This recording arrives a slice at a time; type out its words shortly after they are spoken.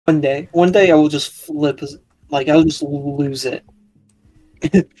One day I will just like I'll just lose it.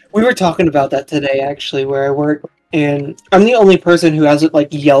 We were talking about that today, actually, where I work, and I'm the only person who hasn't like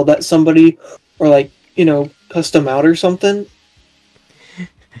yelled at somebody or like cussed them out or something.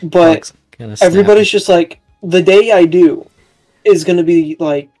 But everybody's just like, the day I do is gonna be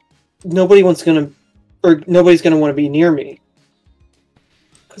like nobody's gonna want to be near me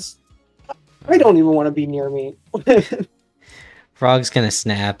because I don't even want to be near me. Frog's gonna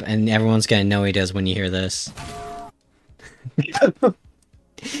snap, and everyone's gonna know he does when you hear this.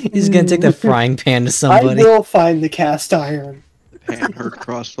 He's gonna take the frying pan to somebody. I will find the cast iron. Pan heard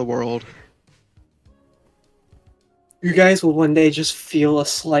across the world. You guys will one day just feel a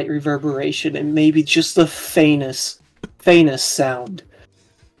slight reverberation and maybe just the faintest sound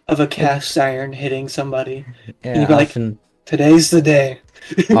of a cast iron hitting somebody. Yeah, and you'll be like, today's the day.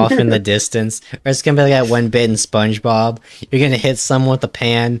 Off in the distance. Or it's gonna be like that one bit in SpongeBob. You're gonna hit someone with a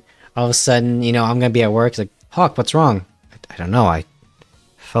pan. All of a sudden, I'm gonna be at work. It's like, Hawke, what's wrong? I don't know. I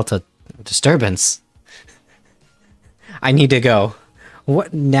felt a disturbance. I need to go.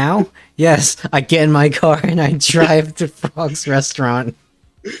 What, now? Yes, I get in my car and I drive to Frog's restaurant.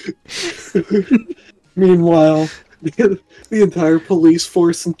 Meanwhile, the entire police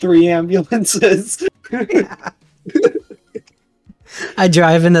force and 3 ambulances. I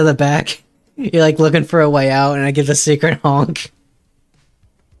drive into the back. You're like looking for a way out, and I give the secret honk.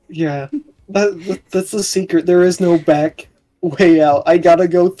 Yeah, that's the secret. There is no back way out. I gotta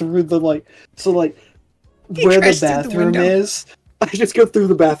go through the where the bathroom is. I just go through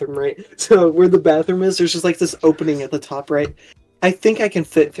the bathroom, right? So where the bathroom is, there's just like this opening at the top, right? I think I can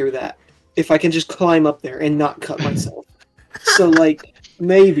fit through that if I can just climb up there and not cut myself. So like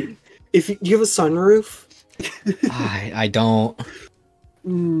maybe if you have a sunroof. I don't.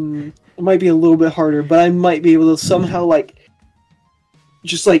 It might be a little bit harder, but I might be able to somehow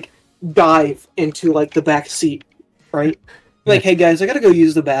just dive into like the back seat, right? Like, hey guys, I gotta go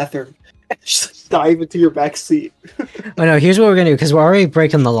use the bathroom. Just dive into your back seat. Oh no, here's what we're gonna do, because we're already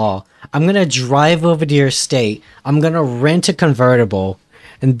breaking the law. I'm gonna drive over to your state. I'm gonna rent a convertible,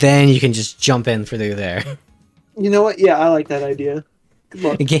 and then you can just jump in through there. You know what? Yeah, I like that idea.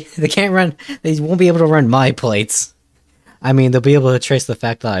 Look. They can't run. They won't be able to run my plates. I mean, they'll be able to trace the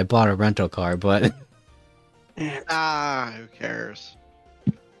fact that I bought a rental car, but who cares?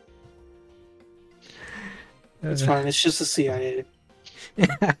 It's fine. It's just the CIA.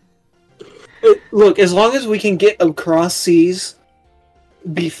 Look, as long as we can get across seas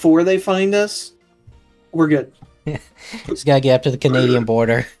before they find us, we're good. Just gotta get up to the Canadian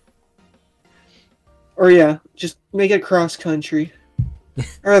border. Or yeah, just make it cross country. I'd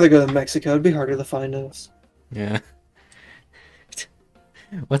rather go to Mexico. It'd be harder to find us. Yeah.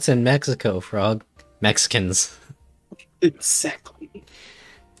 What's in Mexico, Frog? Mexicans. Exactly.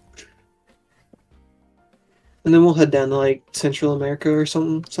 And then we'll head down to Central America or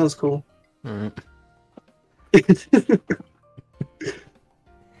something. Sounds cool. Alright.